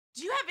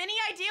Do you have any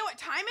idea what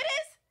time it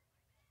is?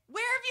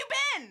 Where have you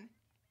been?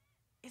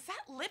 Is that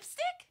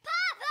lipstick?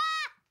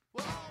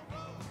 Papa!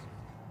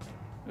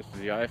 This is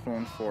the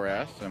iPhone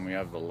 4S, and we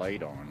have the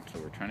light on, so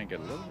we're trying to get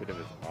a little bit of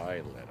his eye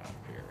lit up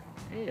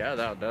here. Yeah,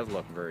 that does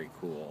look very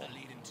cool.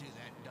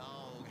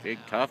 Big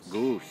tough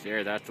goose.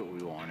 There, that's what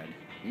we wanted.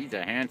 He's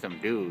a handsome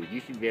dude. You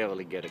should be able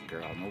to get a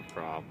girl, no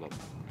problem.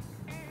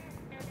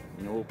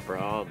 No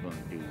problem,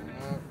 dude.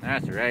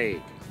 That's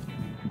right.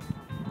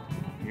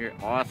 You're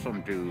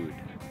awesome, dude.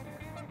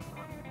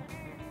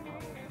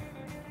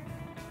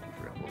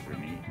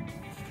 Overneath.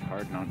 It's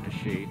hard not to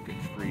shake.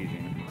 It's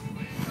freezing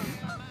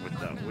with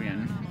that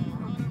wind.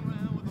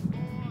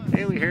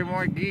 Hey, we hear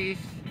more geese.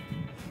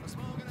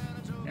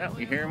 Yeah,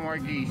 we hear more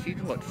geese. He's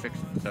about 6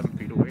 to 7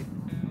 feet away.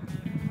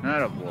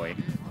 Not a boy.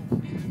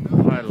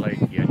 I like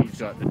you. He's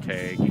got the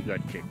tag. He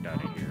got kicked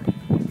out of here.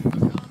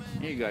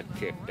 He got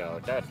kicked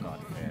out. That's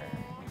not fair.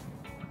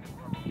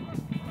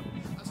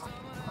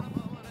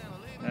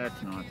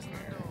 That's not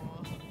fair.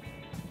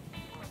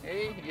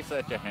 Hey, he's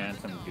such a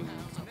handsome dude.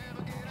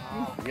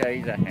 Yeah,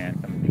 he's a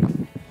handsome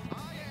dude.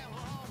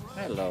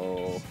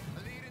 Hello.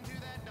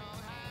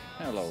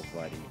 Hello,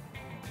 buddy.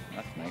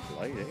 That's a nice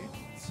light, eh?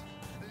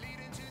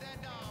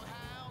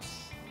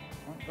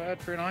 Not bad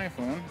for an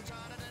iPhone.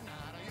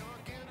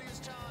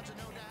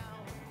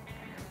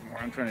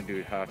 What I'm trying to do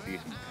is half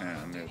decent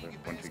pan. There's a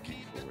bunch of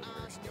geese over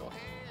there still.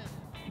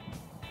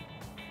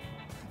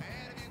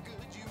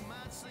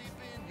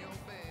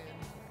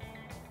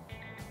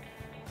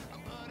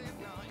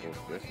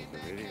 Post this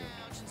as a video.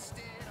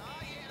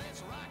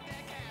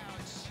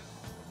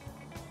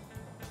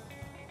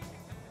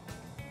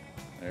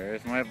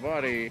 There's my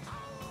buddy.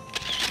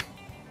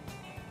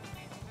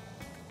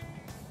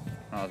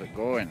 How's it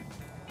going?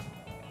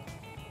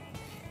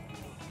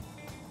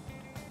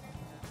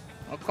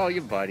 I'll call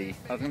you buddy.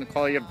 I was gonna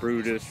call you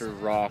Brutus or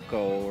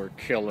Rocco or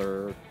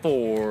Killer or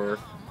Thor.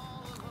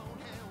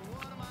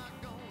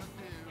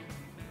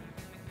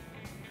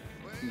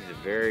 He's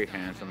a very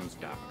handsome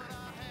duck.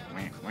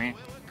 Wah, wah.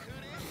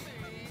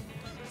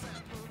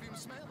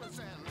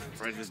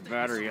 Afraid this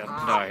battery has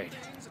died.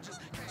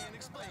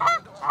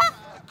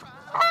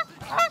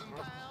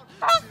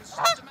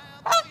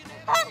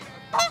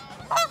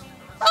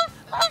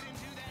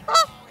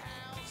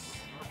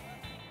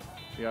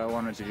 Yeah, I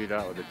wanted to do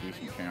that with a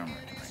decent camera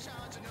tonight.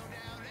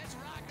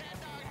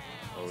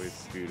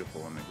 Always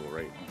beautiful when they go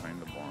right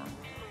behind the barn.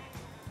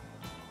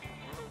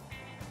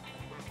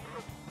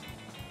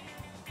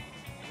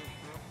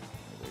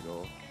 There they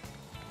go.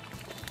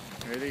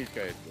 There these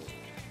guys go.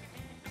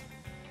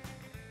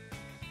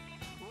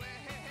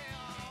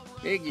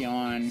 Big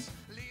yawn.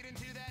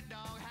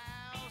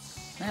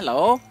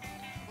 Hello.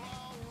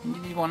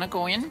 Do you want to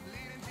go in? Give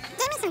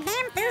me some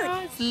damn food.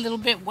 Oh, it's a little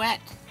bit wet.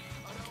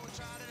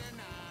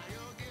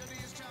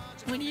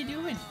 What are you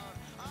doing?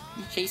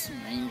 You chasing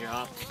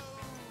raindrops?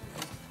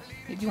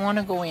 Did you want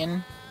to go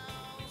in?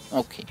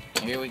 Okay,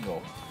 here we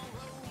go.